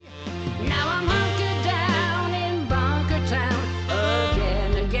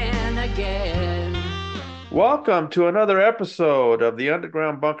Welcome to another episode of the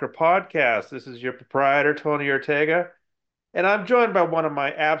Underground Bunker Podcast. This is your proprietor, Tony Ortega, and I'm joined by one of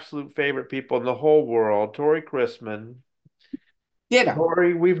my absolute favorite people in the whole world, Tory Christman. Ditto.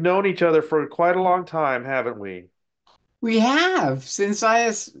 Tory, we've known each other for quite a long time, haven't we? We have since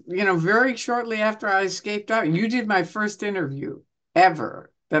very shortly after I escaped out. You did my first interview ever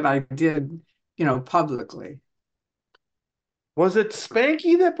that I did, publicly. Was it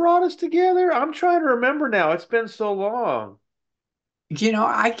Spanky that brought us together? I'm trying to remember now. It's been so long.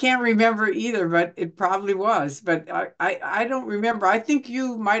 I can't remember either, but it probably was. But I don't remember. I think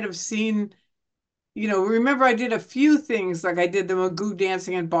you might have seen, remember I did a few things, like I did the Magoo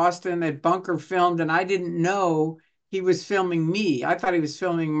dancing in Boston that Bunker filmed, and I didn't know he was filming me. I thought he was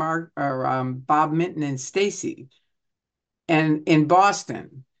filming Mark or Bob Minton and Stacy. And in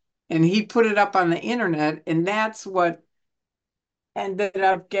Boston. And he put it up on the internet, and that's what ended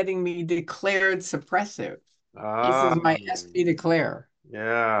up getting me declared suppressive. This Ah, is my SP declare with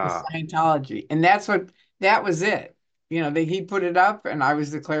yeah. Scientology. And that was it. He put it up and I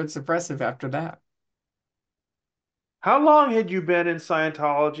was declared suppressive after that. How long had you been in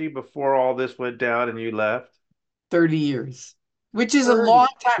Scientology before all this went down and you left? 30 years, which is a 30. long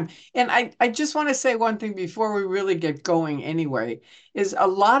time. And I just want to say one thing before we really get going anyway, is a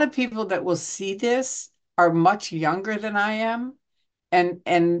lot of people that will see this are much younger than I am.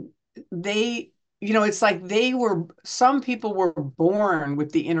 And they, it's like some people were born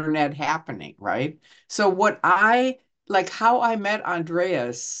with the internet happening, right? So how I met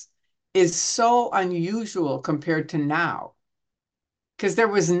Andreas is so unusual compared to now, because there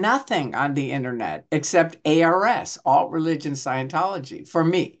was nothing on the internet except ARS, Alt Religion Scientology, for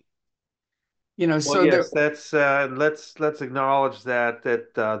me. Well, So there. yes, that's let's acknowledge that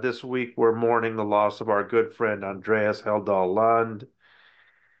this week we're mourning the loss of our good friend Andreas Heldal-Lund.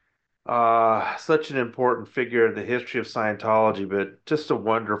 Such an important figure in the history of Scientology, but just a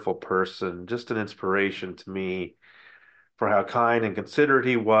wonderful person, just an inspiration to me for how kind and considerate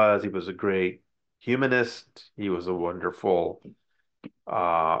he was. He was a great humanist. He was a wonderful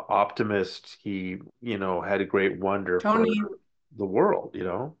optimist. He, had a great wonder for Tony, the world.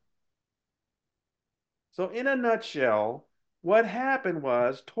 So, in a nutshell, what happened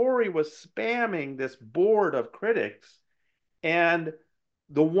was Tory was spamming this board of critics, and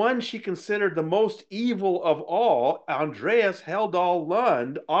the one she considered the most evil of all, Andreas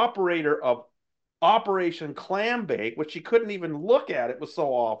Heldal-Lund, operator of Operation Clambake, which she couldn't even look at, it was so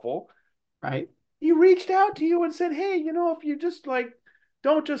awful. right? He reached out to you and said, "Hey, if you just like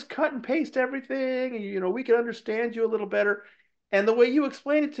don't just cut and paste everything, we can understand you a little better." And the way you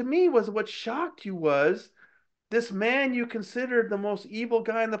explained it to me was what shocked you was this man you considered the most evil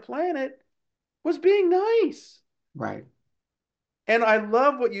guy on the planet was being nice. Right. And I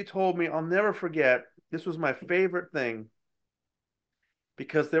love what you told me. I'll never forget. This was my favorite thing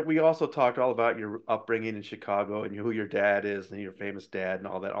because that we also talked all about your upbringing in Chicago and who your dad is and your famous dad and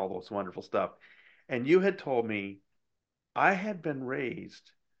all that, all those wonderful stuff. And you had told me I had been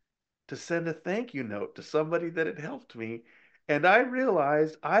raised to send a thank you note to somebody that had helped me. And I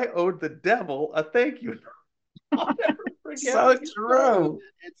realized I owed the devil a thank you note. I'll never forget So what you told me. true.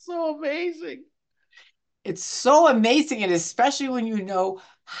 It's so amazing. It's so amazing, and especially when you know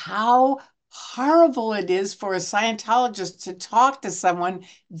how horrible it is for a Scientologist to talk to someone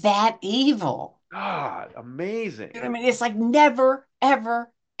that evil. God, amazing. You know what I mean? It's like never,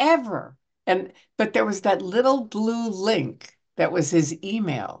 ever, ever. But there was that little blue link that was his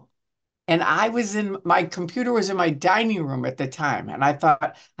email. And my computer was in my dining room at the time. And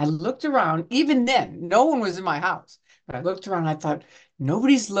I looked around, even then, no one was in my house. But I looked around, I thought,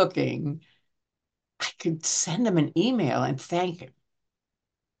 nobody's looking. I could send him an email and thank him.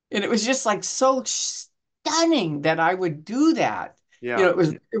 And it was just like so stunning that I would do that. Yeah.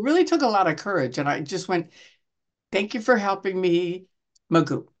 It really took a lot of courage. And I just went, thank you for helping me,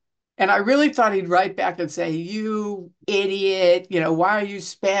 Magoo. And I really thought he'd write back and say, you idiot, why are you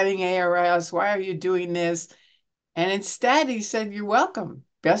spamming ARS? Why are you doing this? And instead he said, you're welcome.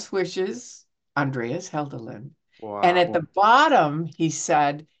 Best wishes, Andreas Heldal-Lund. And Wow. at the bottom, he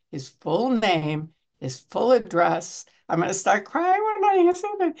said his full name, his full address. I'm going to start crying when I answer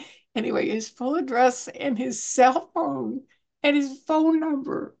that. Anyway, his full address and his cell phone and his phone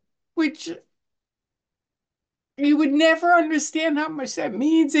number, which you would never understand how much that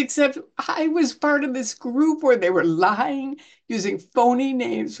means, except I was part of this group where they were lying, using phony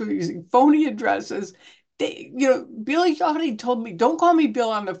names, were using phony addresses. Bill Yachty told me, don't call me Bill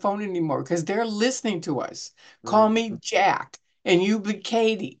on the phone anymore because they're listening to us. Call Mm. me Jack and you be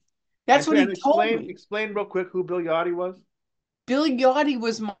Katie. That's And, what he and told explain me. explain real quick who Bill Yachty was. Bill Yachty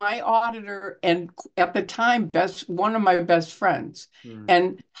was my auditor, and at the time, best one of my best friends, Hmm.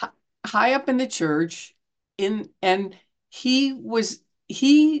 and high up in the church. And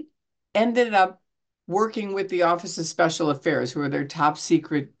he ended up working with the Office of Special Affairs, who are their top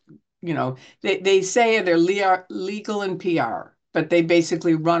secret. They say they're legal and PR, but they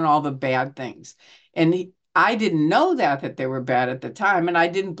basically run all the bad things. And I didn't know that they were bad at the time, and I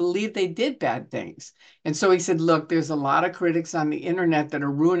didn't believe they did bad things. And so he said, look, there's a lot of critics on the internet that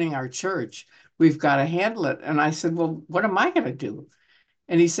are ruining our church. We've got to handle it. And I said, well, what am I going to do?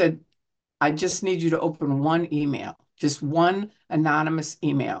 And he said, I just need you to open one email, just one anonymous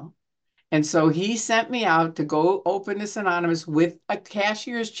email. And so he sent me out to go open this anonymous with a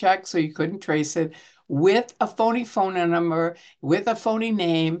cashier's check so you couldn't trace it, with a phony phone number, with a phony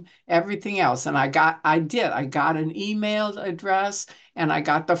name, everything else. And I got an email address and I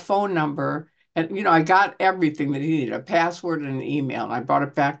got the phone number. And, I got everything that he needed, a password and an email. And I brought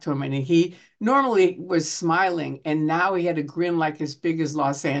it back to him. And he normally was smiling. And now he had a grin like as big as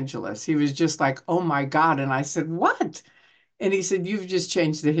Los Angeles. He was just like, oh my God. And I said, what? And he said, you've just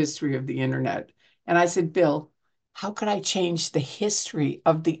changed the history of the internet. And I said, Bill, how could I change the history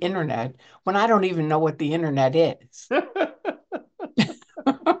of the internet when I don't even know what the internet is?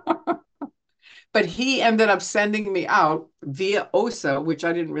 But he ended up sending me out via OSA, which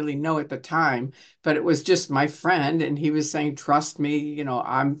I didn't really know at the time, but it was just my friend. And he was saying, trust me,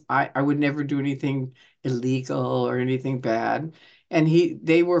 I would never do anything illegal or anything bad. And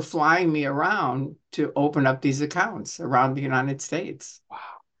they were flying me around to open up these accounts around the United States. Wow.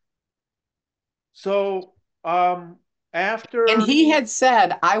 So, And after, he had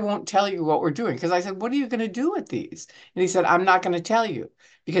said, I won't tell you what we're doing. Because I said, what are you going to do with these? And he said, I'm not going to tell you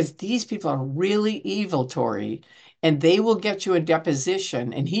because these people are really evil, Tory, and they will get you a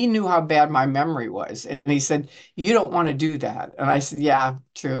deposition. And he knew how bad my memory was. And he said, you don't want to do that. And I said, yeah,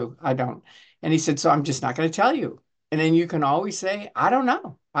 true. I don't. And he said, so I'm just not going to tell you. And then you can always say, I don't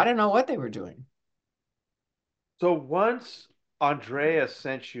know. I don't know what they were doing. so once Andreas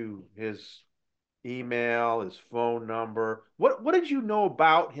sent you his email, his phone number, what did you know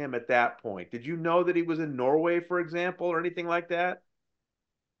about him at that point? Did you know that he was in Norway, for example, or anything like that?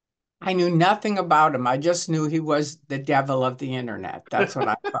 I knew nothing about him. I just knew he was the devil of the internet. That's what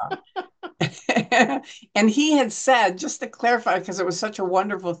I thought. And he had said, just to clarify, because it was such a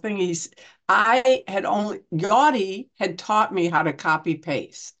wonderful thing, I had only, Yachty had taught me how to copy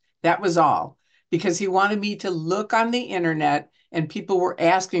paste. That was all, because he wanted me to look on the internet and people were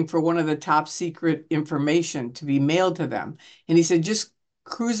asking for one of the top secret information to be mailed to them. And he said, just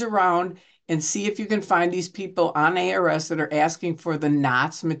cruise around and see if you can find these people on ARS that are asking for the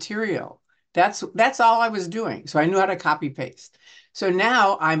Knots material. That's all I was doing. So I knew how to copy paste. So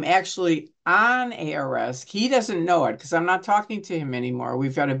now I'm actually on ARS. He doesn't know it because I'm not talking to him anymore.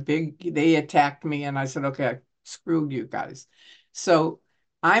 We've got they attacked me and I said, okay, screw you guys. So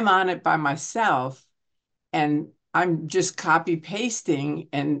I'm on it by myself and I'm just copy pasting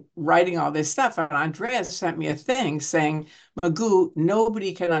and writing all this stuff. And Andreas sent me a thing saying, Magoo,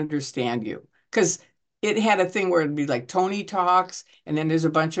 nobody can understand you. Because it had a thing where it'd be like Tony talks, and then there's a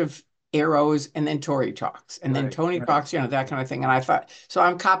bunch of arrows, and then Tory talks, and then Right. Tony talks, that kind of thing. And I thought, so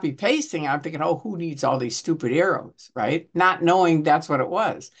I'm copy pasting. I'm thinking, oh, who needs all these stupid arrows, right? Not knowing that's what it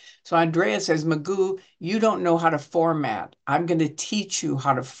was. So Andreas says, Magoo, you don't know how to format. I'm going to teach you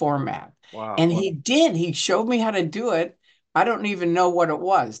how to format. And Wow. he did. He showed me how to do it. I don't even know what it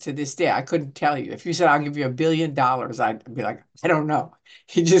was to this day. I couldn't tell you. If you said, I'll give you $1 billion, I'd be like, I don't know.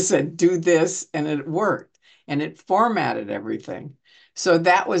 He just said, do this, and it worked. And it formatted everything. So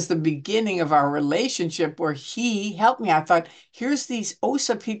that was the beginning of our relationship where he helped me. I thought, here's these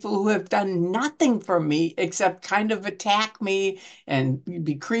OSA people who have done nothing for me except kind of attack me and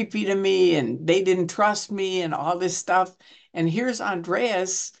be creepy to me, and they didn't trust me and all this stuff. And here's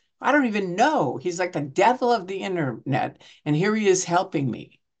Andreas. I don't even know. He's like the devil of the internet. And here he is helping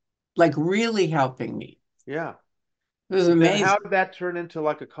me, like really helping me. Yeah. It was So then how amazing. did that turn into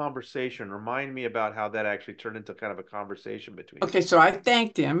like a conversation? Remind me about how that actually turned into kind of a conversation between you. Okay, so I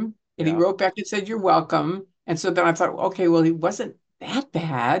thanked him and he Yeah. wrote back and said, you're welcome. And so then I thought, okay, well, he wasn't that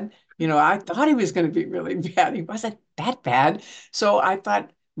bad. I thought he was going to be really bad. He wasn't that bad. So I thought,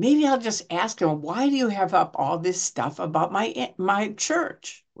 maybe I'll just ask him, why do you have up all this stuff about my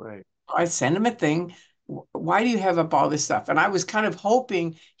church? Right. I sent him a thing. Why do you have up all this stuff? And I was kind of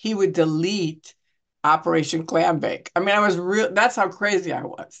hoping he would delete Operation Clambake. I mean, I was real. That's how crazy I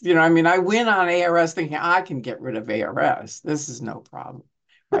was. I went on ARS thinking I can get rid of ARS. This is no problem,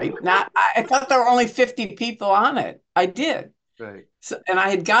 right? Not. I thought there were only 50 people on it. I did. Right. So, and I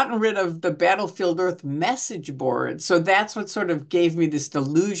had gotten rid of the Battlefield Earth message board. So that's what sort of gave me this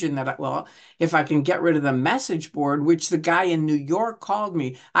delusion that, well, if I can get rid of the message board, which the guy in New York called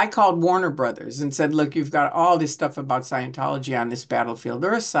me, I called Warner Brothers and said, look, you've got all this stuff about Scientology on this Battlefield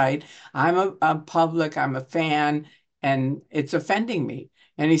Earth site. I'm a public, I'm a fan, and it's offending me.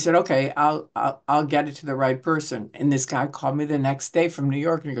 And he said, okay, I'll get it to the right person. And this guy called me the next day from New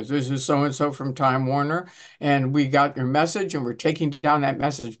York and he goes, this is so and so from Time Warner and we got your message and we're taking down that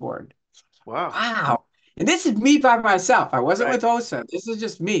message board. Wow. Wow. And this is me by myself. I wasn't Right. with OSA. This is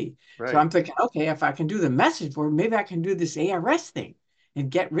just me. So Right. I'm thinking, okay, if I can do the message board, maybe I can do this ARS thing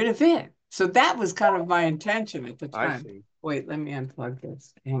and get rid of it. So that was kind of my intention at the I time. see. Wait, let me unplug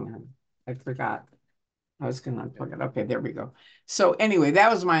this. Hang on. I forgot. I was going to Yeah. unplug it. Okay, there we go. So anyway,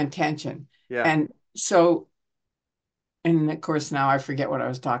 that was my intention. Yeah. And so, and of course, now I forget what I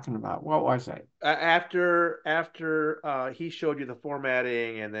was talking about. What was I? After he showed you the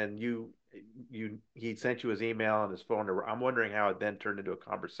formatting, and then he sent you his email and his phone number. I'm wondering how it then turned into a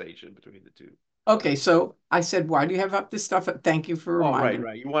conversation between the two. Okay, so I said, why do you have up this stuff? Thank you for Oh, right, reminding me.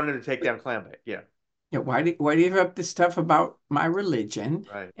 right. You wanted to take down Clambake. Yeah. Yeah, why do you have up this stuff about my religion?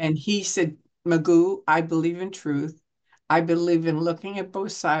 Right. And he said, Magoo, I believe in truth. I believe in looking at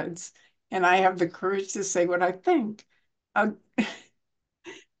both sides, and I have the courage to say what I think. I'm,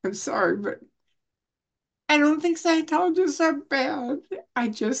 I'm sorry, but I don't think Scientologists are bad. I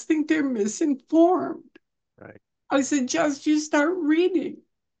just think they're misinformed. Right. I suggest you start reading.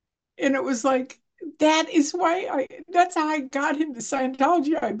 And it was like, that's how I got into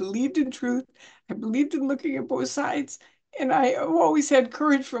Scientology. I believed in truth. I believed in looking at both sides. And I always had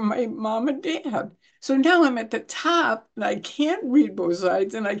courage from my mom and dad. So now I'm at the top and I can't read both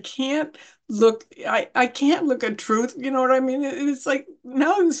sides and I can't look at truth. You know what I mean? It's like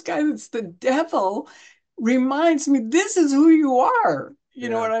now this guy that's the devil reminds me this is who you are. You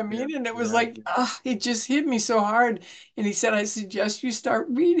know Yeah. what I Yeah. mean? And it was Yeah. I like, do. it just hit me so hard. And he said, I suggest you start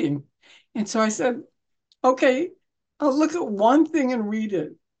reading. And so I said, okay, I'll look at one thing and read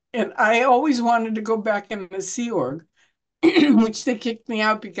it. And I always wanted to go back in the Sea Org, which they kicked me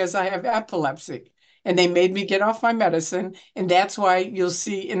out because I have epilepsy. And they made me get off my medicine. And that's why you'll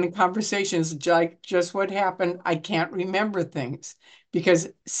see in the conversations, like just what happened, I can't remember things because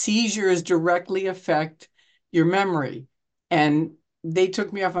seizures directly affect your memory. And they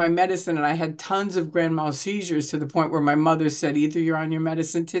took me off my medicine and I had tons of grand mal seizures to the point where my mother said, either you're on your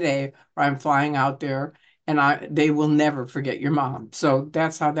medicine today or I'm flying out there and they will never forget your mom. So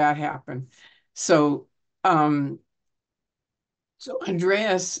that's how that happened. So um so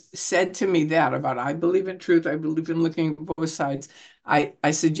Andreas said to me that about I believe in truth, I believe in looking at both sides. I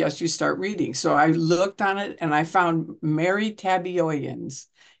suggest you start reading. So I looked on it and I found Mary Tabioyans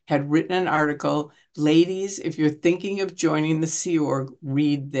had written an article, ladies, if you're thinking of joining the Sea Org,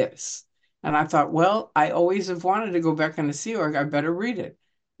 read this. And I thought, well, I always have wanted to go back on the Sea Org. I better read it.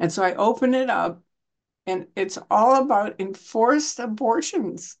 And so I opened it up and it's all about enforced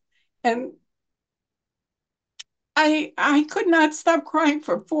abortions. And I could not stop crying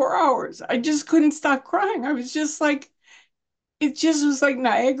for 4 hours. I just couldn't stop crying. I was just like, it just was like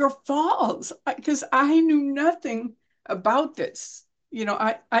Niagara Falls because I knew nothing about this.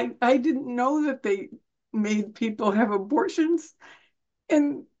 I didn't know that they made people have abortions.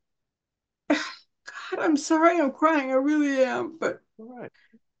 And God, I'm sorry I'm crying. I really am. But All right.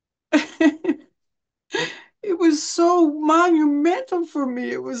 it was so monumental for me.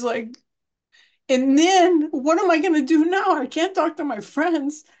 It was like, and then what am I going to do now? I can't talk to my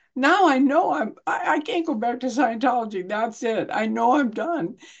friends. Now I know I can't go back to Scientology. That's it. I know I'm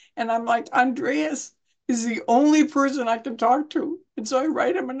done. And I'm like, Andreas is the only person I can talk to. And so I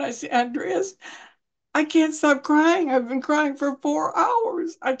write him and I say, Andreas, I can't stop crying. I've been crying for 4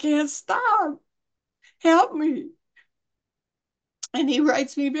 hours. I can't stop. Help me. And he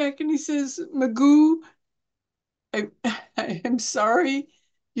writes me back and he says, Magoo, I, I am sorry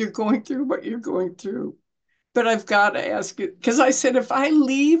you're going through what you're going through. But I've got to ask you because I said if I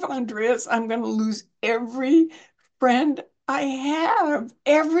leave Andreas, I'm going to lose every friend I have,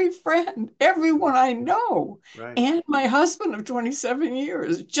 every friend, everyone I know, Right. and my husband of 27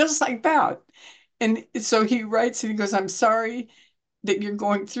 years, just like that. And so he writes and he goes, I'm sorry that you're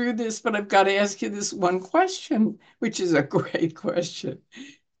going through this, but I've got to ask you this one question, which is a great question.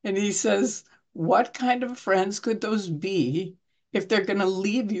 And he says, what kind of friends could those be if they're going to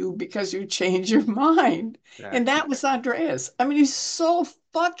leave you because you change your mind? And Exactly. that was Andreas. I mean, he's so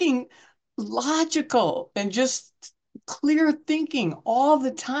fucking logical and just clear thinking all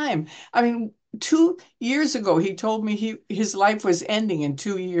the time. I mean, 2 years ago, he told me his life was ending in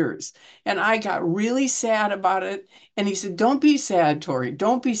 2 years. And I got really sad about it. And he said, "Don't be sad, Tori.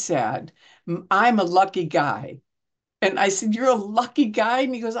 Don't be sad. I'm a lucky guy." And I said, "You're a lucky guy?"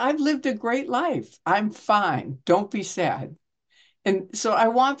 And he goes, "I've lived a great life. I'm fine. Don't be sad." And so I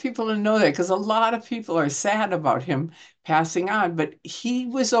want people to know that because a lot of people are sad about him passing on, but he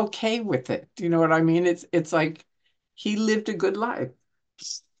was okay with it. Do you know what I mean? It's like he lived a good life.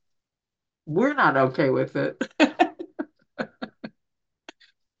 We're not okay with it.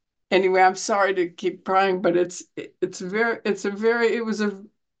 Anyway, I'm sorry to keep crying, but it was a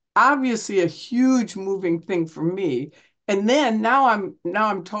obviously a huge moving thing for me. And then now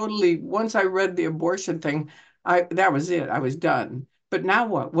I'm totally once I read the abortion thing, I that was it. I was done. But now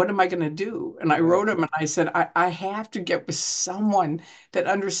what? What am I going to do? And I Right. wrote him and I said, I have to get with someone that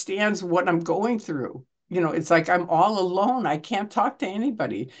understands what I'm going through. It's like I'm all alone. I can't talk to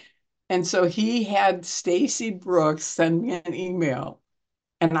anybody. And so he had Stacy Brooks send me an email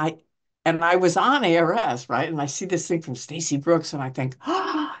and I was on ARS, right? And I see this thing from Stacy Brooks, and I think,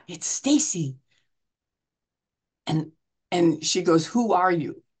 it's Stacy. And she goes, "Who are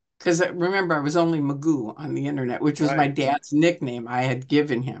you?" Because remember, I was only Magoo on the internet, which was my Right. dad's nickname I had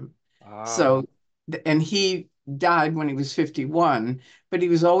given him. Ah, So, and he died when he was 51, but he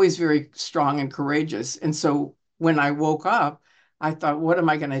was always very strong and courageous. And so when I woke up, I thought, what am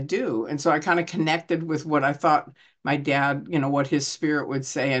I going to do? And so I kind of connected with what I thought my dad, what his spirit would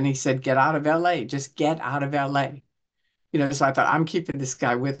say. And he said, get out of LA, just get out of LA. So I thought I'm keeping this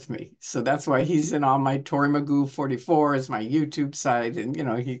guy with me. So that's why he's in all my Tory Magoo 44 is my YouTube site, and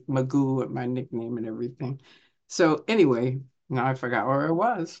he Magoo my nickname and everything. So anyway, now I forgot where I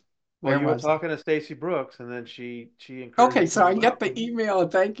was. well, Where you were was I? talking to Stacy Brooks, and then she encouraged you Okay, to so come I get out. the email,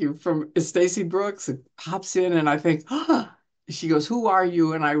 thank you, from Stacy Brooks. It pops in, and I think, she goes, "Who are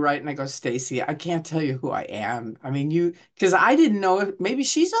you?" And I write, and I go, "Stacy, I can't tell you who I am. I mean, because I didn't know if maybe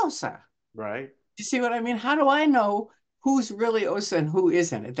she's Osa. Right. You see what I mean? How do I know who's really Osa and who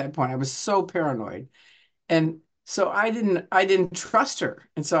isn't at that point? I was so paranoid. And so I didn't trust her.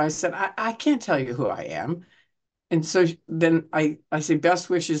 And so I said, I can't tell you who I am. And so then I say, "Best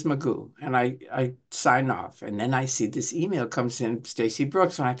wishes, Magoo." And I sign off. And then I see this email comes in, Stacy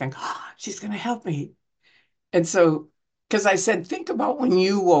Brooks, and I think, she's going to help me. And so, because I said, think about when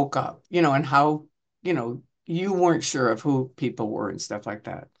you woke up, and how, you weren't sure of who people were and stuff like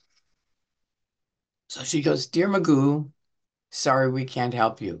that. So she goes, "Dear Magoo, sorry we can't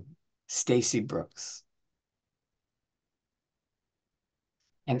help you. Stacy Brooks."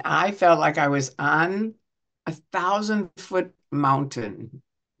 And I felt like I was on 1,000-foot mountain,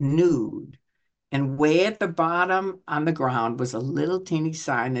 nude. And way at the bottom on the ground was a little teeny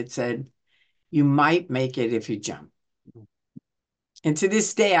sign that said, "You might make it if you jump." And to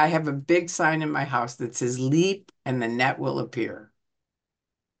this day, I have a big sign in my house that says, "Leap and the net will appear."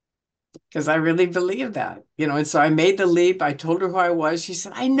 Because I really believe that, And so I made the leap. I told her who I was. She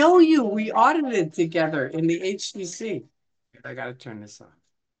said, "I know you. We audited together in the HTC." I got to turn this off.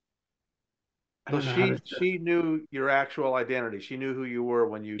 I So don't know how to. she knew your actual identity. She knew who you were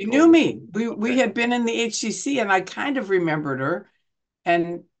when you She told knew her. me. We Okay. had been in the HCC, and I kind of remembered her.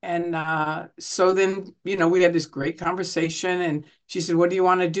 And so then, we had this great conversation, and she said, "What do you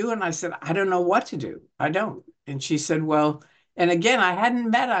want to do?" And I said, "I don't know what to do. I don't." And she said, "Well," and again, I hadn't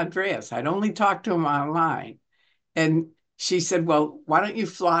met Andreas. I'd only talked to him online. And she said, "Well, why don't you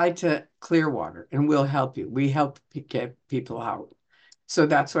fly to Clearwater and we'll help you. We help get people out." So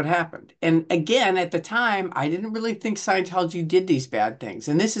that's what happened. And again, at the time, I didn't really think Scientology did these bad things.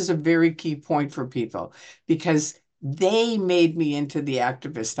 And this is a very key point for people because they made me into the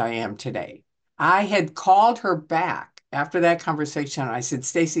activist I am today. I had called her back after that conversation. I said,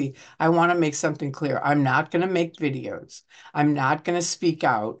 "Stacy, I want to make something clear. I'm not going to make videos. I'm not going to speak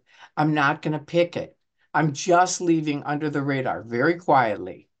out. I'm not going to picket. I'm just leaving under the radar very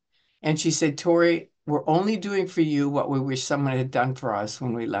quietly." And she said, "Tori, we're only doing for you what we wish someone had done for us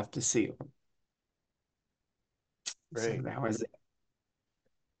when we left to see you." So Great. that was it.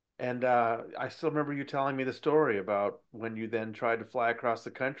 And I still remember you telling me the story about when you then tried to fly across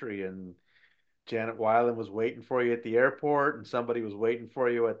the country and Janet Weiland was waiting for you at the airport and somebody was waiting for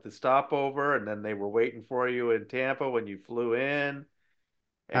you at the stopover and then they were waiting for you in Tampa when you flew in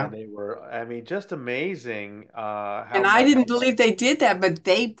Yeah. and they were, I mean, just amazing how And I much. didn't believe they did that, but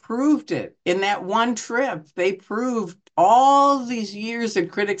they proved it in that one trip. They proved all these years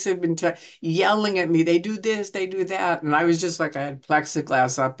that critics have been yelling at me. They do this, they do that. And I was just like, I had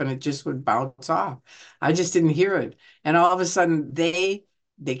plexiglass up and it just would bounce off. I just didn't hear it. And all of a sudden they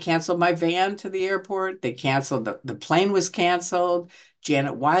canceled my van to the airport. They canceled the plane was canceled.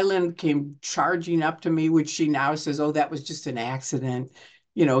 Janet Weiland came charging up to me, which she now says, "Oh, that was just an accident."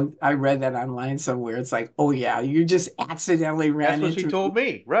 I read that online somewhere. It's like, oh yeah, you just accidentally That's ran what she into, told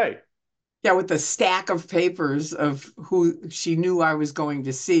me. Right. yeah, with a stack of papers of who she knew I was going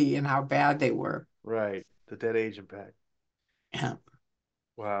to see and how bad they were. Right. The dead age impact. Yeah.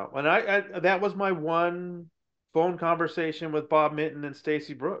 Wow. And I that was my one phone conversation with Bob Minton and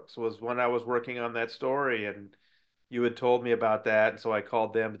Stacy Brooks was when I was working on that story and you had told me about that and so I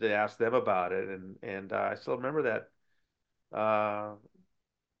called them to ask them about it and I still remember that. Uh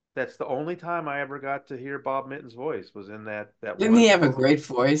that's the only time I ever got to hear Bob Minton's voice was in that Didn't one he have a phone. great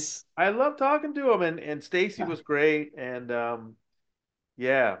voice? I love talking to him and Stacy Yeah. was great and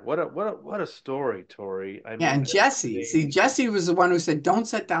yeah, what a story, Tori. I Yeah, mean, and just Jesse, see, amazing. Jesse was the one who said, "Don't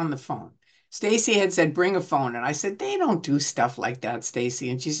set down the phone." Stacy had said, "Bring a phone," and I said, "They don't do stuff like that, Stacy."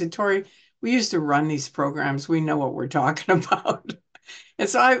 And she said, "Tori, we used to run these programs. We know what we're talking about." And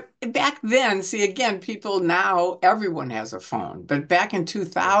so back then, see, again, people now, everyone has a phone, but back in Yeah.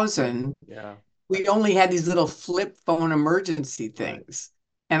 2000, Yeah. we only had these little flip phone emergency Right. things.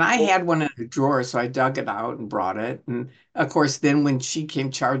 And I Well, had one in a drawer, so I dug it out and brought it. And of course, then when she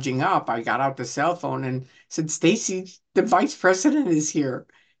came charging up, I got out the cell phone and said, "Stacy, the vice president is here."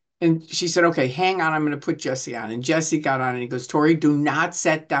 And she said, "Okay, hang on, I'm going to put Jesse on." And Jesse got on and he goes, "Tori, do not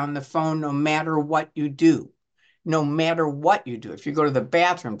set down the phone no matter what you do. No matter what you do. If you go to the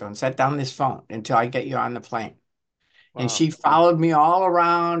bathroom, don't set down this phone until I get you on the plane." And wow. she followed me all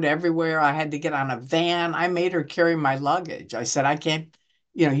around everywhere. I had to get on a van. I made her carry my luggage. I said, "I can't,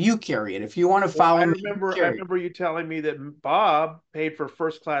 you carry it. If you want to Well, follow me, you I carry it." remember you telling me that Bob paid for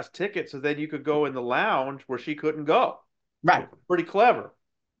first class tickets so then you could go in the lounge where she couldn't go. Right. Pretty clever.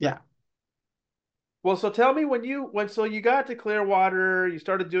 Yeah. Well, so tell me when so you got to Clearwater, you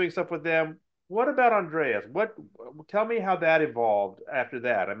started doing stuff with them. What about Andreas? What tell me how that evolved after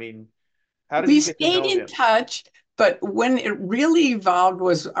that. I mean, how did We you get to stayed know in him? touch, but when it really evolved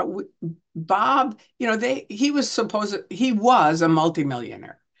was Bob, he was a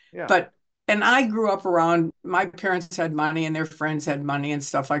multimillionaire. Yeah. But and I grew up around my parents had money and their friends had money and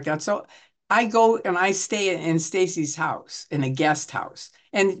stuff like that. So I go and I stay in Stacy's house in a guest house.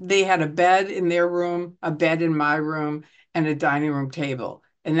 And they had a bed in their room, a bed in my room, and a dining room table.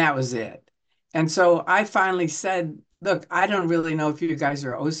 And that was it. And so I finally said, "Look, I don't really know if you guys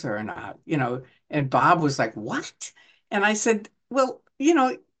are OSA or not." And Bob was like, "What?" And I said, "Well,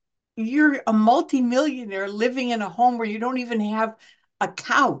 you're a multimillionaire living in a home where you don't even have a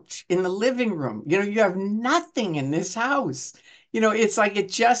couch in the living room. You have nothing in this house. It's like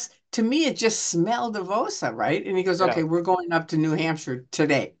to me, it just smelled of OSA, right?" And he goes, Yeah. "Okay, we're going up to New Hampshire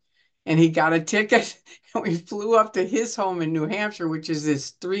today." And he got a ticket and we flew up to his home in New Hampshire, which is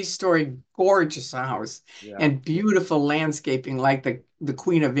this three-story gorgeous house Yeah. and beautiful landscaping like the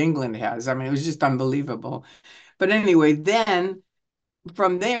Queen of England has. I mean, it was just unbelievable. But anyway, then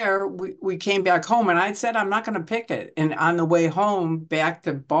from there, we came back home and I said, "I'm not going to pick it." And on the way home back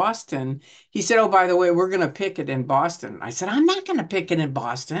to Boston, he said, "Oh, by the way, we're going to pick it in Boston." I said, "I'm not going to pick it in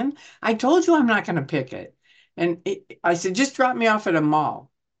Boston. I told you I'm not going to pick it." And I said, "Just drop me off at a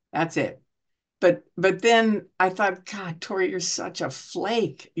mall. That's it." But then I thought, "God, Tori, you're such a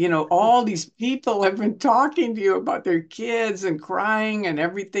flake. All these people have been talking to you about their kids and crying and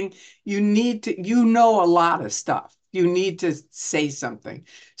everything. You know a lot of stuff. You need to say something."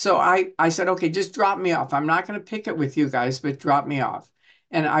 So I said, "Okay, just drop me off. I'm not going to pick it with you guys, but drop me off."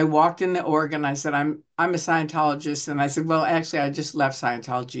 And I walked in the org I said, I'm a Scientologist. And I said, "Well, actually, I just left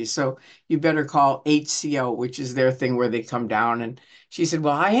Scientology. So you better call HCO, which is their thing where they come down." And she said,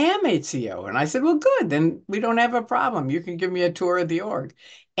 "Well, I am HCO." And I said, "Well, good. Then we don't have a problem. You can give me a tour of the org."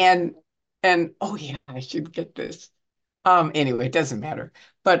 And oh yeah, I should get this. Anyway, it doesn't matter.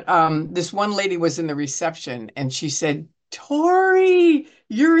 But this one lady was in the reception and she said, "Tori,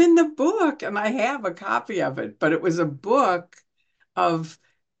 you're in the book." And I have a copy of it, but it was a book of,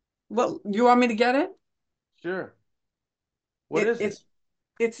 well, you want me to get it? Sure. What It is it?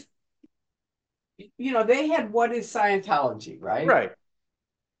 it's they had "What is Scientology," right? Right.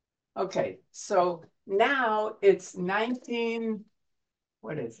 Okay, so now it's 19,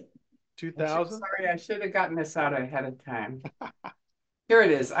 what is it? $2,000? Sorry, I should have gotten this out ahead of time. Here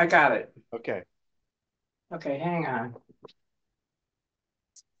it is. I got it. Okay. Okay, hang on.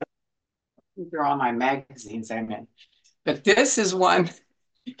 These are all my magazines I'm in. But this is one.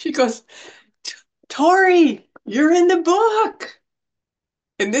 She goes, "Tori, you're in the book."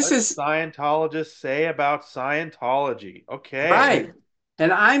 And this What is Scientologists say about Scientology. Okay. right.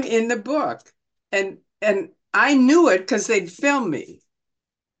 And I'm in the book. And I knew it because they'd film me.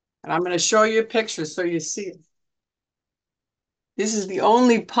 And I'm going to show you a picture so you see it. This is the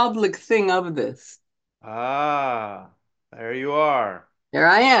only public thing of this. Ah, there you are. Here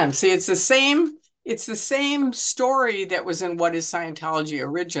I am. See, it's the same story that was in What is Scientology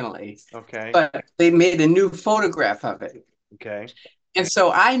originally, Okay. but they made a new photograph of it. Okay. And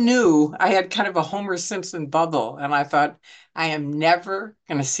so I knew I had kind of a Homer Simpson bubble, and I thought, I am never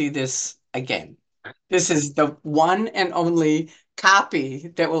going to see this again. This is the one and only copy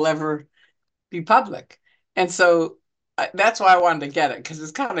that will ever be public. And so that's why I wanted to get it because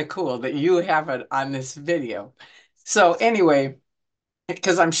it's kind of cool that you have it on this video. So anyway,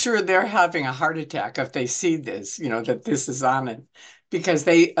 because I'm sure they're having a heart attack if they see this, that this is on it, because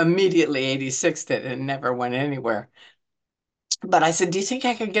they immediately 86'd it and never went anywhere. But I said, "Do you think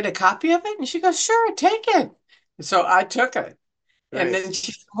I could get a copy of it?" And she goes, "Sure, take it." So I took it. And Great. then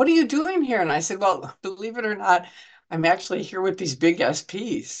she said, "What are you doing here?" And I said, "Well, believe it or not, I'm actually here with these big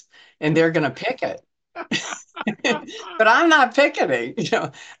SPs and they're going to pick it." But I'm not picketing,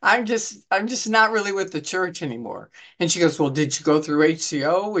 I'm just not really with the church anymore. And she goes, "Well, did you go through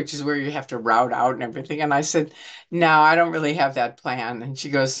HCO, which is where you have to route out and everything?" And I said, "No, I don't really have that plan." And she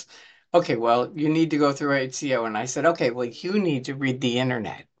goes, "Okay, well, you need to go through HCO." And I said, "Okay, well, you need to read the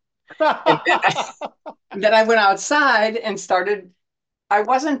internet." And then I went outside and started I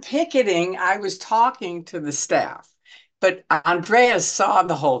wasn't picketing, I was talking to the staff. But Andreas saw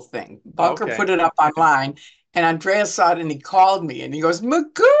the whole thing. Bunker Okay. put it up online, and Andreas saw it and he called me and he goes,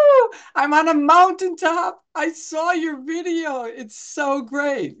 "Magoo, I'm on a mountaintop. I saw your video. It's so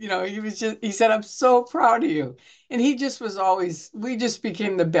great." He said, "I'm so proud of you." And he just was always, we just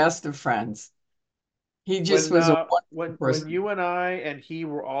became the best of friends. He just When was a wonderful when person. you and I and he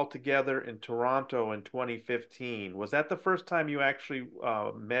were all together in Toronto in 2015, was that the first time you actually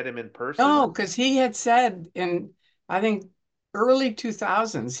met him in person? No, because he had said in, I think, early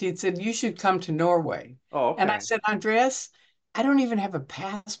 2000s, he had said, "You should come to Norway." Oh, And I okay. said, "Andreas, I don't even have a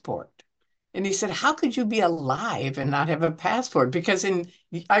passport." And he said, "How could you be alive and not have a passport?" Because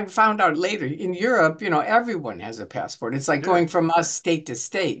I found out later, in Europe, everyone has a passport. It's like Sure. going from us state to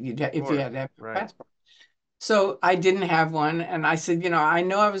state, Of if you course. had to have a Right. passport. So I didn't have one. And I said, "I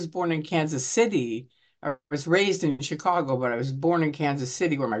know I was born in Kansas City. I was raised in Chicago, but I was born in Kansas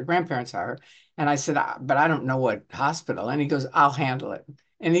City where my grandparents are." And I said, "But I don't know what hospital." And he goes, "I'll handle it."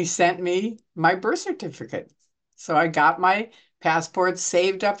 And he sent me my birth certificate. So I got my passport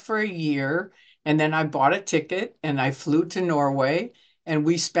saved up for a year. And then I bought a ticket and I flew to Norway. And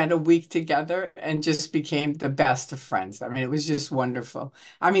we spent a week together and just became the best of friends. I mean, it was just wonderful.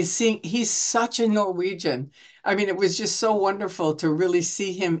 I mean, he's such a Norwegian. I mean, it was just so wonderful to really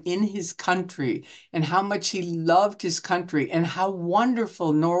see him in his country and how much he loved his country and how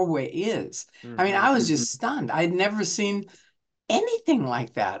wonderful Norway is. I mean, Mm-hmm. I was just stunned. I'd never seen anything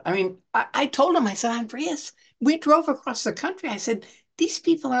like that. I mean, I told him, I said, "Andreas, we drove across the country." I said, "These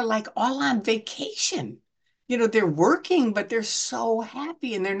people are like all on vacation. They're working, but they're so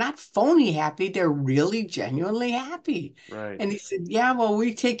happy and they're not phony happy. They're really genuinely happy." Right. And he said, "Yeah, well,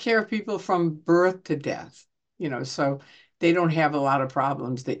 we take care of people from birth to death, so they don't have a lot of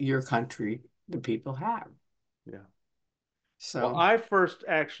problems that your country, the people have." Yeah. Well, So, I first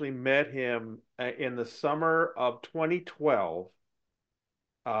actually met him in the summer of 2012.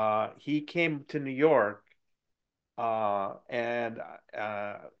 He came to New York and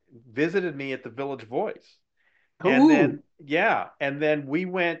visited me at the Village Voice. And then, ooh, yeah, and then we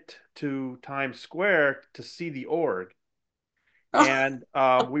went to Times Square to see the org. And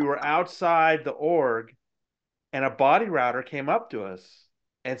we were outside the org, and a body router came up to us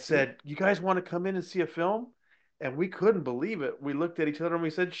and said, "You guys want to come in and see a film?" And we couldn't believe it. We looked at each other and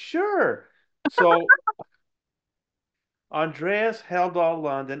we said, "Sure." So Andreas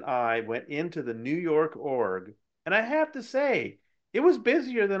Heldal-Lund and I went into the New York org, and I have to say, it was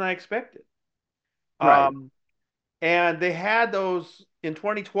busier than I expected. right. Um, And they had those in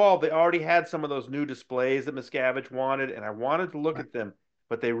 2012. They already had some of those new displays that Miscavige wanted, and I wanted to look Right. at them,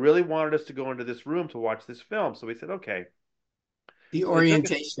 but they really wanted us to go into this room to watch this film. So we said, okay. The So they took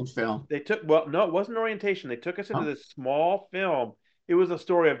us. orientation film. Well, no, it wasn't orientation. They took us into Oh, this small film. It was a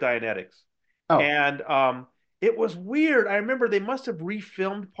story of Dianetics, oh. and it was weird. I remember they must have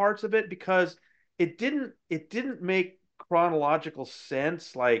refilmed parts of it because it didn't make chronological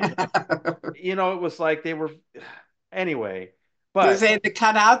sense. Like, it was like they were anyway. Because But they had to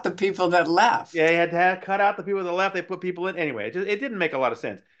cut out the people that yeah, left. they had to cut out the people on the left. They put people in anyway. It didn't make a lot of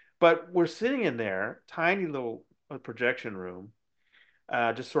sense. But we're sitting in there, tiny little projection room,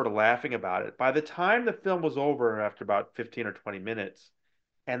 just sort of laughing about it. By the time the film was over, after about 15 or 20 minutes,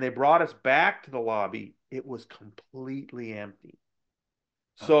 and they brought us back to the lobby, it was completely empty.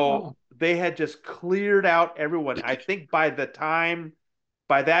 So Oh, they had just cleared out everyone. I think by that time,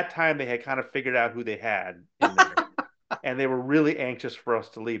 they had kind of figured out who they had in there. and they were really anxious for us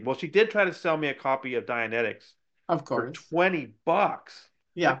to leave. Well, she did try to sell me a copy of Dianetics Of for course. $20.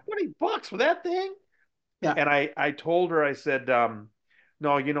 Yeah. Like $20 for that thing? Yeah. And I told her, I said,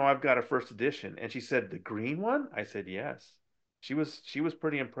 no, I've got a first edition. And she said, the green one? I said, yes. She was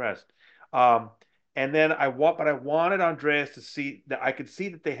pretty impressed. Um, and then but I wanted Andreas to see that I could see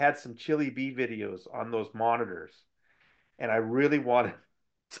that they had some Chili Bee videos on those monitors. And I really wanted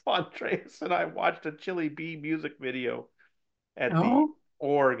so Andreas and I watched a Chili Bee music video at the Oh,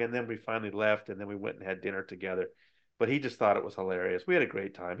 org, and then we finally left, and then we went and had dinner together. But he just thought it was hilarious. We had a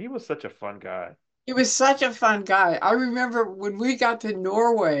great time. He was such a fun guy. he was such a fun guy. I remember when we got to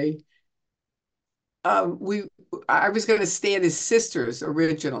Norway, we I was going to stay at his sister's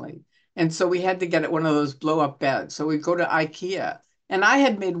originally, and so we had to get one of those blow up beds. So we go to IKEA, and I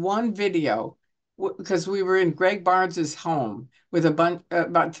had made one video because we were in Greg Barnes's home with a bunch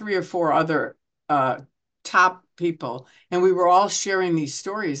about three or four other uh, top people, and we were all sharing these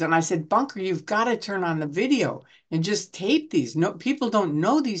stories. And I said, Bunker, you've got to turn on the video and just tape these. No, people don't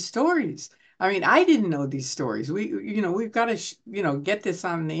know these stories. I mean, I didn't know these stories. We've got to, get this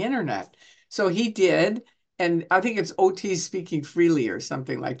on the internet. So he did, and I think it's OT speaking freely or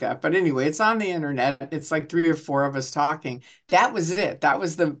something like that. But anyway, it's on the internet. It's like three or four of us talking. That was it. That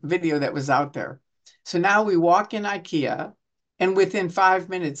was the video that was out there. So now we walk in IKEA, and within 5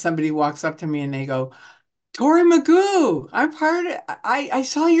 minutes, somebody walks up to me and they go, Tory Magoo, I'm part of I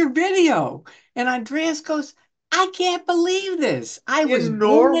saw your video. And Andreas goes, I can't believe this. I was In born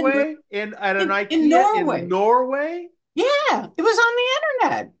Norway, in at an in IKEA in Norway. Norway. Yeah, it was on the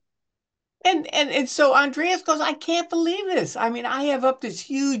internet. And so Andreas goes, I can't believe this. I mean, I have up this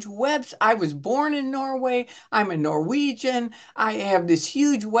huge webs. I was born in Norway. I'm a Norwegian. I have this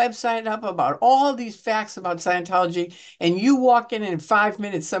huge website up about all these facts about Scientology. And you walk in 5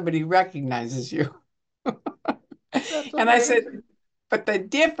 minutes, somebody recognizes you. That's And I said, amazing. but the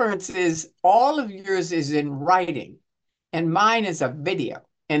difference is all of yours is in writing, and mine is a video.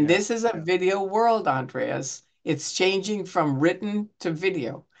 And Yeah. this is a video world, Andreas. It's changing from written to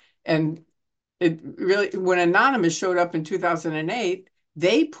video. And it really, when Anonymous showed up in 2008,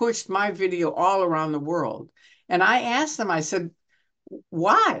 they pushed my video all around the world. And I asked them, I said,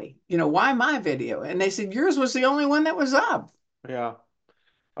 why? Why my video? And they said, yours was the only one that was up. Yeah.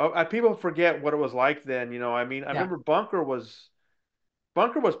 Oh, people forget what it was like then. I mean, I Yeah, remember Bunker was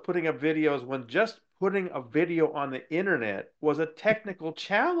putting up videos when just putting a video on the internet was a technical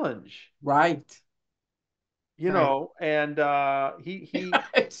challenge. right, right. And he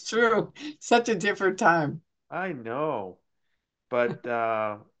It's true. Such a different time. I know, but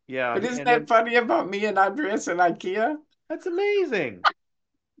yeah, But isn't and that then funny about me and Andreas and IKEA? that's amazing.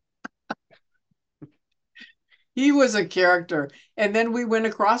 He was a character. And then we went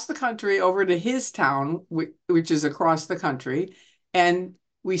across the country over to his town, which is across the country. And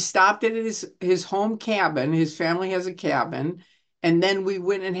we stopped at his home cabin. His family has a cabin. And then we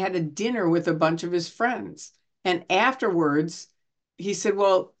went and had a dinner with a bunch of his friends. And afterwards, he said,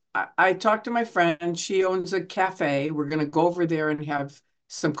 well, I talked to my friend. She owns a cafe. We're going to go over there and have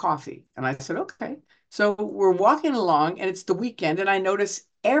some coffee. And I said, okay. So we're walking along, and it's the weekend. And I notice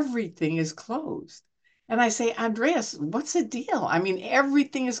everything is closed. And I say, Andreas, what's the deal? I mean,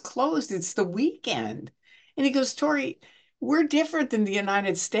 everything is closed. It's the weekend. And he goes, Tori, we're different than the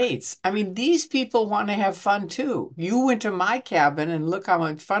United States. I mean, these people want to have fun too. You went to my cabin and look how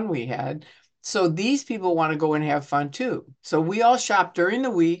much fun we had. So these people want to go and have fun too. So we all shop during the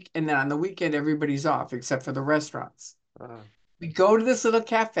week, and then on the weekend, everybody's off except for the restaurants. Uh, We go to this little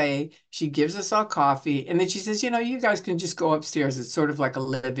cafe. She gives us all coffee. And then she says, you guys can just go upstairs. It's sort of like a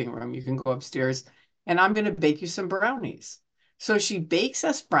living room. You can go upstairs and I'm going to bake you some brownies. So she bakes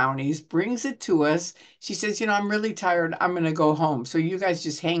us brownies, brings it to us. She says, I'm really tired. I'm going to go home. So you guys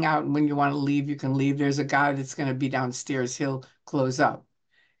just hang out. And when you want to leave, you can leave. There's a guy that's going to be downstairs. He'll close up.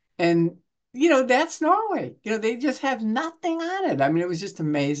 And, that's Norway. They just have nothing on it. I mean, it was just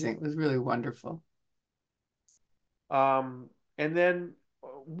amazing. It was really wonderful. um, and then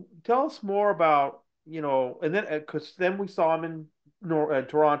tell us more about, and then because then we saw him in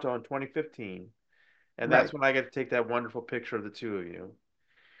Toronto in 2015, and that's Right. when I get to take that wonderful picture of the two of you.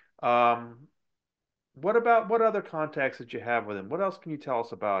 Um, what other contacts did you have with him? What else can you tell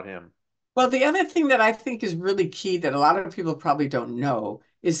us about him? Well, the other thing that I think is really key that a lot of people probably don't know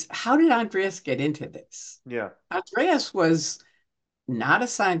is how did Andreas get into this? Yeah, Andreas was not a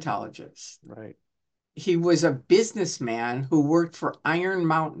Scientologist. right. He was a businessman who worked for Iron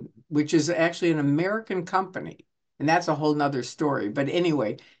Mountain, which is actually an American company. And that's a whole nother story. But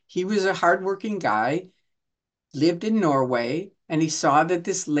anyway, he was a hardworking guy, lived in Norway, and he saw that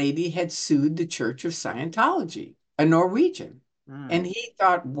this lady had sued the Church of Scientology a Norwegian. And Mm, he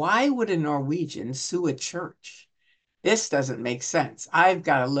thought, why would a Norwegian sue a church? This doesn't make sense. I've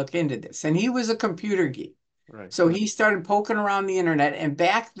got to look into this. And he was a computer geek. right. So he started poking around the internet. And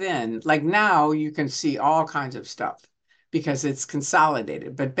back then, like now, you can see all kinds of stuff because it's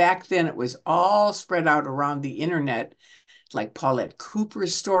consolidated. But back then, it was all spread out around the internet. Like Paulette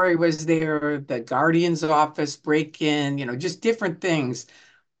Cooper's story was there, the Guardian's office break in, just different things,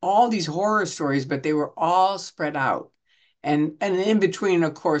 all these horror stories, but they were all spread out. And in between,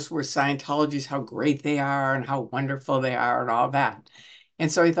 of course, were Scientologists, how great they are and how wonderful they are and all that.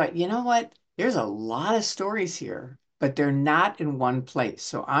 And so I thought, you know what? There's a lot of stories here, but they're not in one place.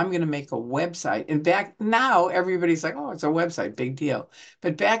 So I'm going to make a website. And back now, everybody's like, oh, it's a website, big deal.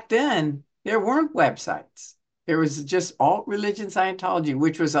 But back then, there weren't websites. There was just Alt Religion Scientology,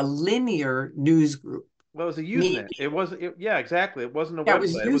 which was a linear news group. Well, it was a Meaning, Usenet. It wasn't. Yeah, exactly. It wasn't a yeah, it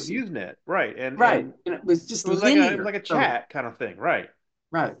was website. It was used. Usenet, right? Right. And And it was just it was linear. like a So, chat kind of thing, right?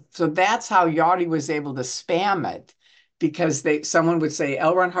 right. So that's how Yachty was able to spam it because someone would say,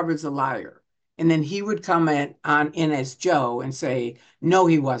 L. Ron Hubbard's a liar. And then he would come in as Joe and say, no,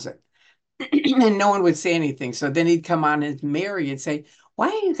 he wasn't. And no one would say anything. So then he'd come on as Mary and say, why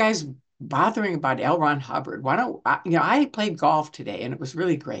are you guys bothering about L. Ron Hubbard? Why don't I played golf today and it was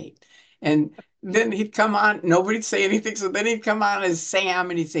really great. And then he'd come on, nobody'd say anything. So then he'd come on as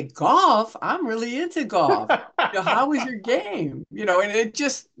Sam and he'd say, golf? I'm really into golf. How was your game? And it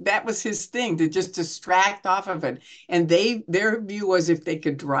just, that was his thing to just distract off of it. And their view was if they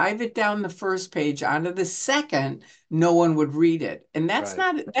could drive it down the first page onto the second, no one would read it. And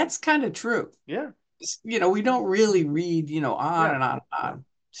Right. that's kind of true. Yeah. We don't really read, on Yeah. and on and on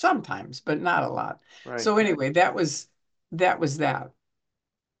sometimes, but not a lot. Right. So anyway, that was that.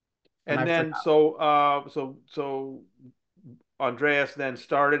 And And I then forgot. so Andreas then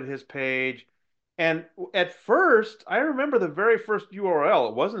started his page. And at first, I remember the very first URL.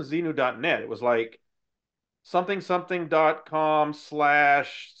 It wasn't Xenu.net. It was like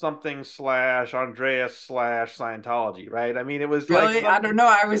something.com/something/ Andreas /Scientology, right? I mean, it was like Really? I some. don't know.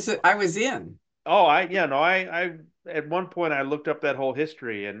 I was in. Oh, yeah, no, I at one point I looked up that whole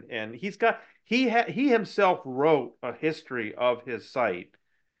history, and he himself wrote a history of his site,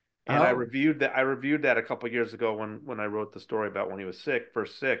 and Oh, I reviewed that a couple years ago when I wrote the story about when he was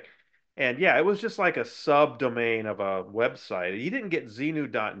first sick. And yeah, it was just like a subdomain of a website. He didn't get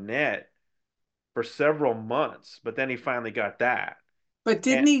Xenu.net for several months, but then he finally got that. but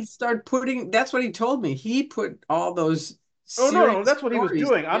didn't And he start putting, that's what he told me. He put all those oh no, no, serious that's what he was stories.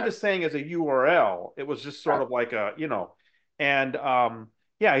 doing. I'm Yeah. just saying as a URL, it was just sort Right. of like and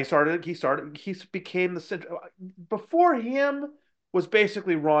yeah, he became the center. Before him was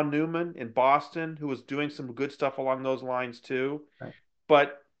basically Ron Newman in Boston, who was doing some good stuff along those lines too. Right.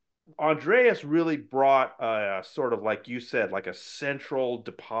 But Andreas really brought sort of like you said, like a central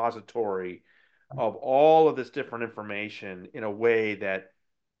depository of all of this different information in a way that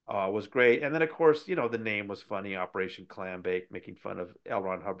was great. And then, of course, the name was funny, Operation Clambake, making fun of L.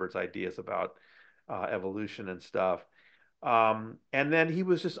 Ron Hubbard's ideas about evolution and stuff. And then he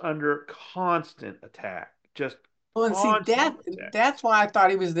was just under constant attack, just Well, and see constant that attack. that's why I thought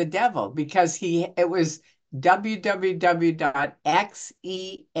he was the devil because it was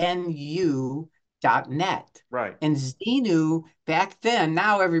www.xenu.net. Right. And Xenu back then,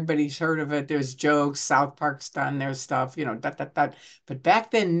 now everybody's heard of it. There's jokes, South Park's done their stuff, dot, dot, dot. But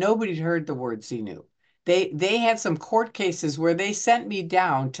back then, nobody'd heard the word Xenu. They had some court cases where they sent me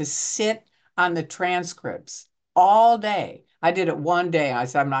down to sit on the transcripts all day. I did it one day. I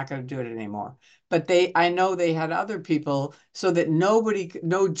said, I'm not going to do it anymore. But I know they had other people so that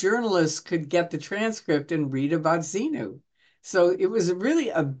no journalist could get the transcript and read about Xenu. So it was really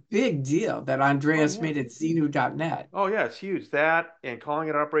a big deal that Oh Andreas yeah. made it Xenu.net. Oh yeah, it's huge. That and calling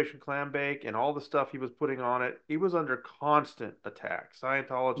it Operation Clambake and all the stuff he was putting on it, he was under constant attack.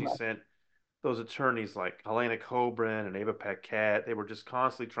 Scientology Right. sent those attorneys like Helena Cobran and Ava Paquette. They were just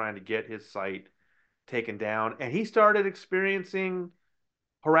constantly trying to get his site taken down, and he started experiencing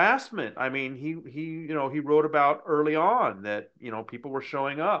harassment. I mean, he wrote about early on that people were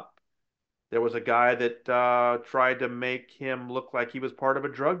showing up. There was a guy that tried to make him look like he was part of a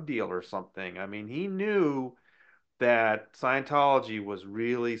drug deal or something. I mean, he knew that Scientology was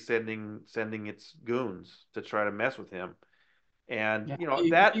really sending its goons to try to mess with him. And Yeah, he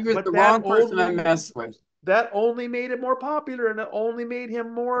was but the wrong person I messed with. that only made it more popular and it only made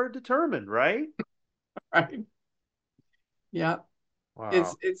him more determined, right? Right. Yeah. Wow.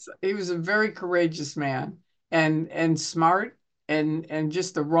 It's he was a very courageous man and smart and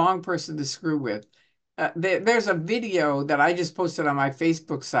just the wrong person to screw with. There's a video that I just posted on my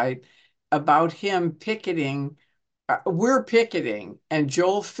Facebook site about him picketing we're picketing, and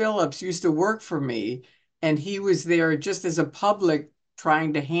Joel Phillips used to work for me, and he was there just as a public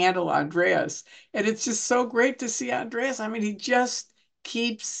trying to handle Andreas. And it's just so great to see Andreas. I mean, he just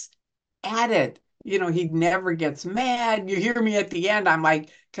keeps at it. He never gets mad. You hear me at the end, I'm like,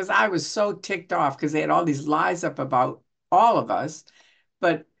 because I was so ticked off because they had all these lies up about all of us.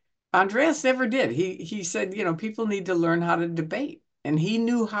 But Andreas never did. He said, people need to learn how to debate. And he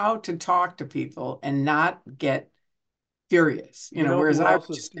knew how to talk to people and not get furious, whereas I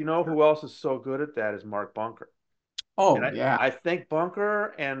would just You get know who furious. else is so good at that is Mark Bunker. And Oh, yeah, I think Bunker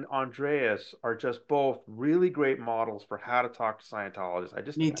and Andreas are just both really great models for how to talk to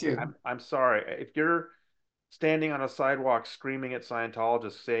Scientologists. me too. I'm sorry. If you're standing on a sidewalk screaming at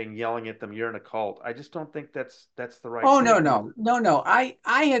Scientologists, saying, yelling at them, you're in a cult, I just don't think that's the right Oh, thing no, to do. no, no, no. I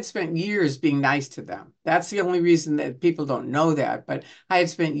had spent years being nice to them. That's the only reason that people don't know that. But I had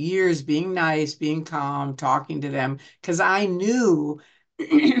spent years being nice, being calm, talking to them because I knew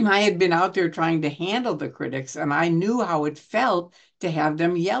I had been out there trying to handle the critics, and I knew how it felt to have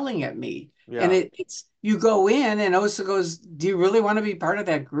them yelling at me. And Yeah, it's you go in, and Osa goes, "Do you really want to be part of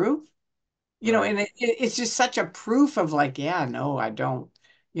that group?" right, And it's just such a proof of like, yeah, no, I don't.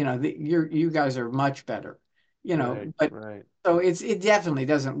 You guys are much better. right, But right. so it definitely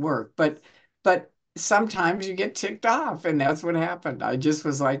doesn't work. But sometimes you get ticked off, and that's what happened. I just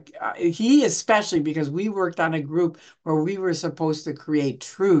was like, he especially because we worked on a group where we were supposed to create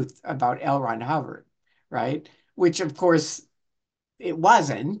truth about L. Ron Hubbard, right? Which of course it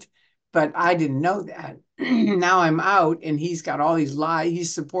wasn't, but I didn't know that. Now I'm out and he's got all these lies.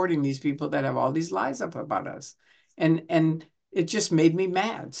 He's supporting these people that have all these lies up about us. And it just made me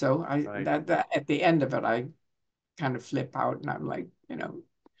mad. So I Right. that at the end of it, I kind of flip out and I'm like,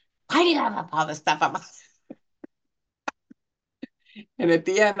 why do you have all this stuff about? And at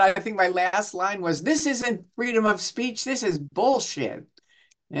the end, I think my last line was, "This isn't freedom of speech. This is bullshit."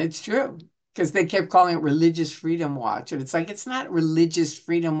 And it's true because they kept calling it Religious Freedom Watch. And it's like, it's not Religious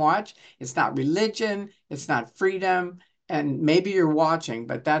Freedom Watch. It's not religion. It's not freedom. And maybe you're watching,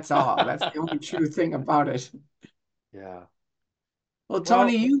 but that's all. That's the only true thing about it. Yeah. Well,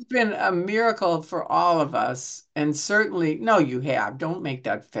 Tony, Well, you've been a miracle for all of us. And certainly, no, you have. Don't make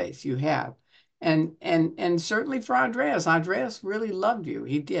that face. You have. And certainly for Andreas. Andreas really loved you.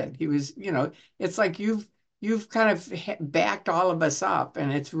 He did. He was, it's like you've kind of backed all of us up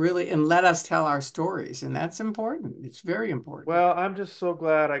and it's really and let us tell our stories. And that's important. It's very important. well, I'm just so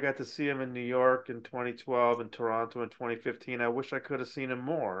glad I got to see him in New York in 2012 and Toronto in 2015. I wish I could have seen him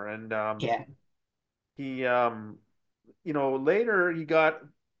more. And Yeah, he later he got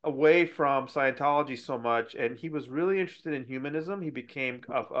away from Scientology so much, and he was really interested in humanism. He became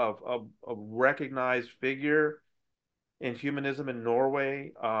a recognized figure in humanism in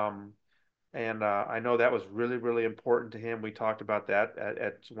Norway. And I know that was really, really important to him. We talked about that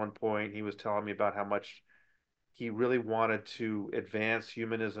at one point. He was telling me about how much he really wanted to advance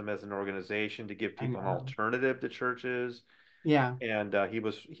humanism as an organization to give I people an know. alternative to churches. Yeah, And he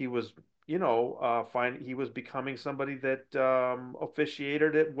was fine. He was becoming somebody that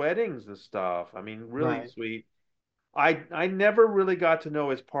officiated at weddings and stuff. I mean, really right. sweet. I never really got to know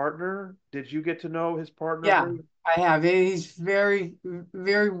his partner. Did you get to know his partner Yeah, very? I have. He's very,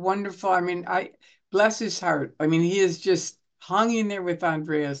 very wonderful. I mean, I bless his heart. I mean, he is just hung in there with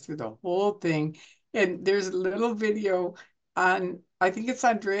Andreas through the whole thing. And there's a little video on, I think it's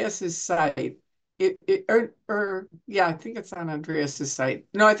Andreas's site. Yeah, I think it's on Andreas's site.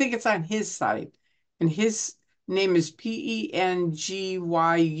 No, I think it's on his site. And his name is Pengyu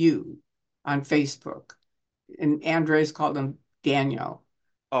on Facebook. And Andreas called him Daniel.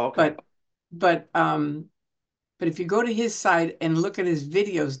 Oh, okay. But but but if you go to his site and look at his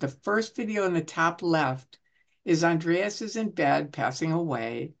videos, the first video in the top left is Andreas is in bed passing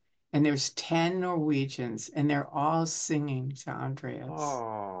away, and there's 10 Norwegians, and they're all singing to Andreas.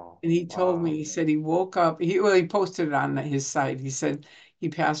 Oh, And he told me, wow, he said he woke up, he posted it on his site. He said he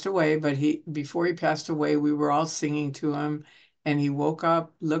passed away, but before he passed away, we were all singing to him, and he woke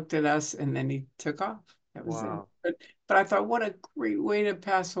up, looked at us, and then he took off. That was it. wow. But I thought, what a great way to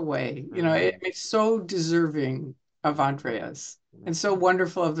pass away. Hmm. It's so deserving of Andreas and so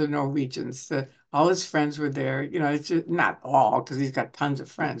wonderful of the Norwegians. All his friends were there. It's just not all because he's got tons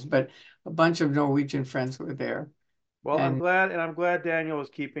of friends, but a bunch of Norwegian friends were there. Well, And I'm glad Daniel was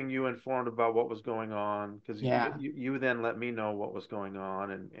keeping you informed about what was going on because yeah, you then let me know what was going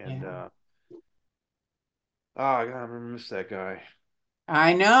on and yeah. oh, God, I miss that guy.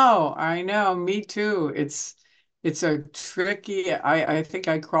 I know, me too. It's a tricky, I think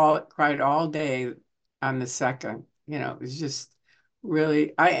I cried all day on the second. It's just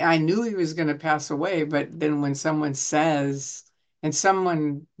really. I knew he was going to pass away, but then when someone says, and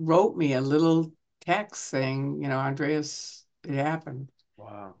someone wrote me a little text saying, Andreas, it happened.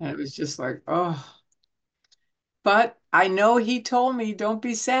 Wow. And it was just like, oh, but I know he told me, don't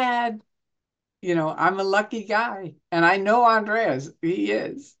be sad. I'm a lucky guy. And I know Andreas, he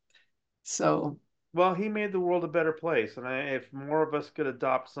is. So Well, he made the world a better place, and if more of us could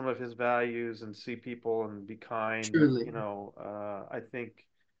adopt some of his values and see people and be kind, and truly, I think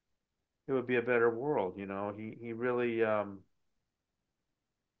it would be a better world. He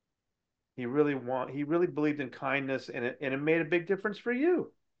really believed in kindness, and it made a big difference for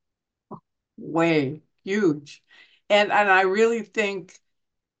you. way huge. And I really think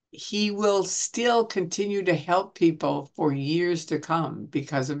he will still continue to help people for years to come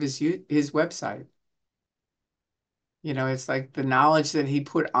because of his website. It's like the knowledge that he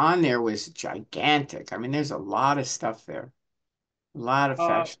put on there was gigantic. I mean, there's a lot of stuff there, a lot of Uh,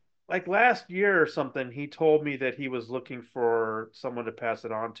 fashion. like last year or something, he told me that he was looking for someone to pass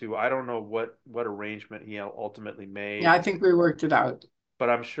it on to. I don't know what arrangement he ultimately Yeah, made, I think we worked it out. but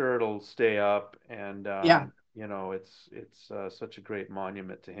I'm sure it'll stay up. And Yeah, it's such a great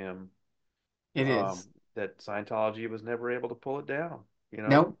monument to him, it um, is. that Scientology was never able to pull it down. You know.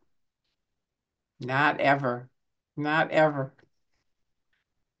 Nope, not ever. Not ever.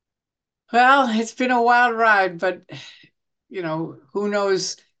 Well, it's been a wild ride, but who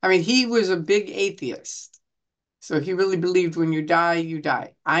knows? I mean, he was a big atheist. So he really believed when you die, you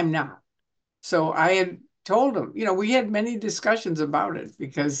die. I'm not. So I had told him, we had many discussions about it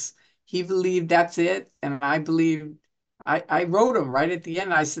because he believed that's it. And I believed, I wrote him right at the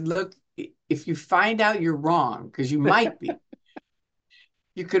end. I said, look, if you find out you're wrong, because you might be,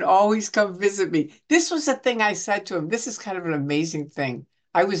 you could always come visit me. This was the thing I said to him. This is kind of an amazing thing.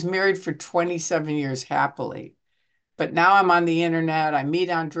 I was married for 27 years happily. But now I'm on the internet. I meet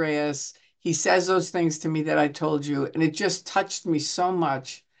Andreas. He says those things to me that I told you, and it just touched me so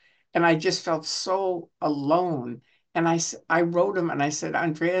much. And I just felt so alone. And I wrote him and I said,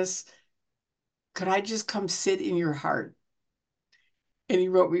 Andreas, could I just come sit in your heart? And he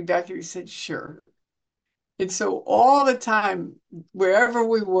wrote me back and he said, sure. And so all the time, wherever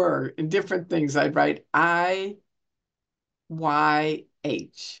we were in different things, I'd write IYH,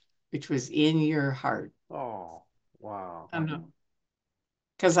 which was in your heart. Oh, wow. I know.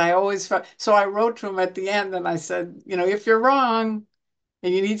 Because I always felt so I wrote to him at the end and I said, if you're wrong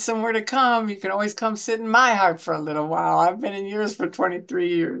and you need somewhere to come, you can always come sit in my heart for a little while. I've been in yours for 23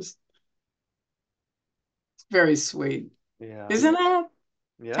 years. It's very sweet. Yeah. Isn't that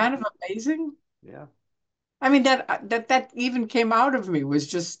Yeah. kind of amazing? Yeah. I mean, that even came out of me was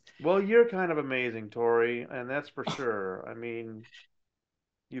just, Well, you're kind of amazing, Tori, and that's for sure. I mean,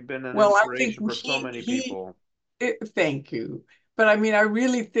 you've been an well, I think inspiration for so many people. thank you. But I mean, I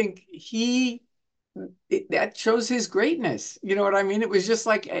really think that shows his greatness. You know what I mean? It was just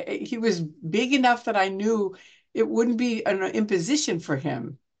like he was big enough that I knew it wouldn't be an imposition for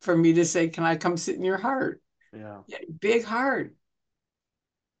him for me to say, "Can I come sit in your heart?" Yeah. Yeah, big heart.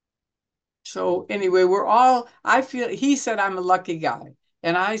 So anyway, I feel he said I'm a lucky guy,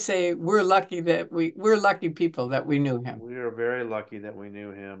 and I say we're lucky people that we knew him. We are very lucky that we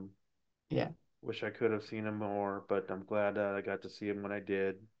knew him. Yeah. Wish I could have seen him more, but I'm glad I got to see him when I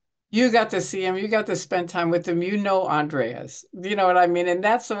did. You got to see him. You got to spend time with him. You know Andreas. You know what I mean? And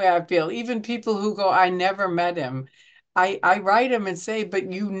that's the way I feel. Even people who go, I never met him. I write him and say,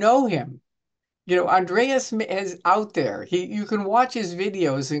 but you know him. Andreas is out there. You can watch his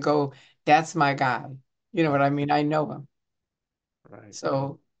videos and go, that's my guy. You know what I mean? I know him. Right.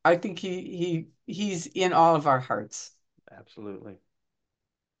 So I think he's in all of our hearts. Absolutely.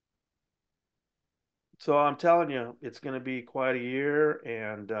 So I'm telling you, it's going to be quite a year,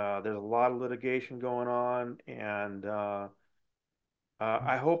 and there's a lot of litigation going on, and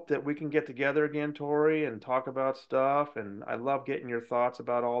I hope that we can get together again, Tori, and talk about stuff. And I love getting your thoughts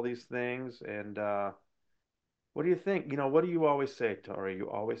about all these things. And what do you think? What do you always say, Tori? You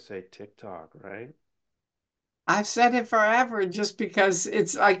always say TikTok, right? I've said it forever just because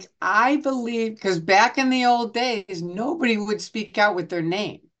it's like I believe because back in the old days, nobody would speak out with their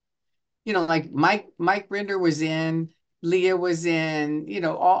name. Like Mike Rinder was in, Leah was in,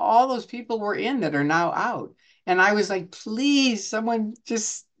 all those people were in that are now out. And I was like, please, someone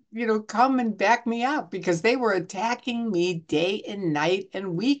just, come and back me up because they were attacking me day and night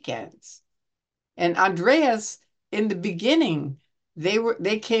and weekends. And Andreas, in the beginning,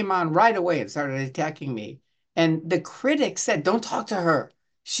 they came on right away and started attacking me. And the critics said, "Don't talk to her.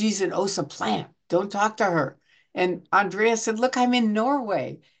 She's an OSA plant. Don't talk to her." And Andreas said, "Look, I'm in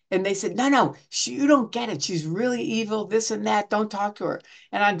Norway." And they said, no, you don't get it. She's really evil, this and that. Don't talk to her.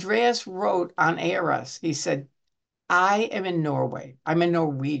 And Andreas wrote on ARS, he said, I am in Norway. I'm a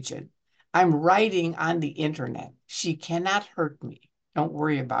Norwegian. I'm writing on the internet. She cannot hurt me. Don't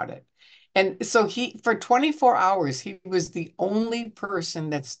worry about it. And so for 24 hours, he was the only person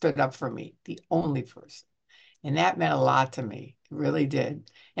that stood up for me, the only person. And that meant a lot to me. It really did.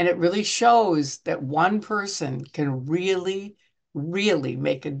 And it really shows that one person can really, really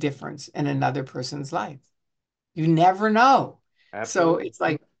make a difference in another person's life. You never know. So Absolutely. it's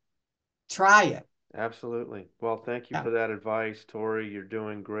like, try it. Absolutely. Well, thank you Yeah. for that advice, Tori. You're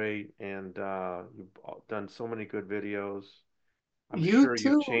doing great, and you've done so many good videos. You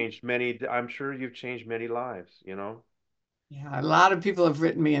too. I'm sure you've changed many lives, you know? Yeah, a lot of people have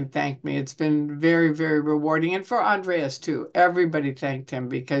written me and thanked me. It's been very, very rewarding. And for Andreas too. Everybody thanked him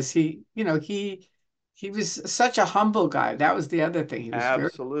because he was such a humble guy. That was the other thing. He was very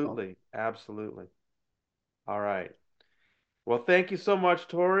humble. Absolutely. Absolutely. All right. Well, thank you so much,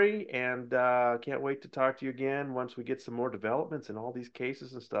 Tori, and can't wait to talk to you again once we get some more developments in all these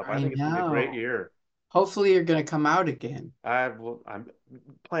cases and stuff. I I think it's gonna be a great know. year. Hopefully you're going to come out again. I'm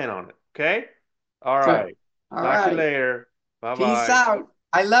plan on it. Okay? All Good. right. All Talk to you right. later. Peace Bye-bye. out.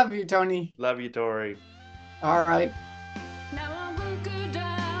 I love you, Tony. Love you, Tori. All right.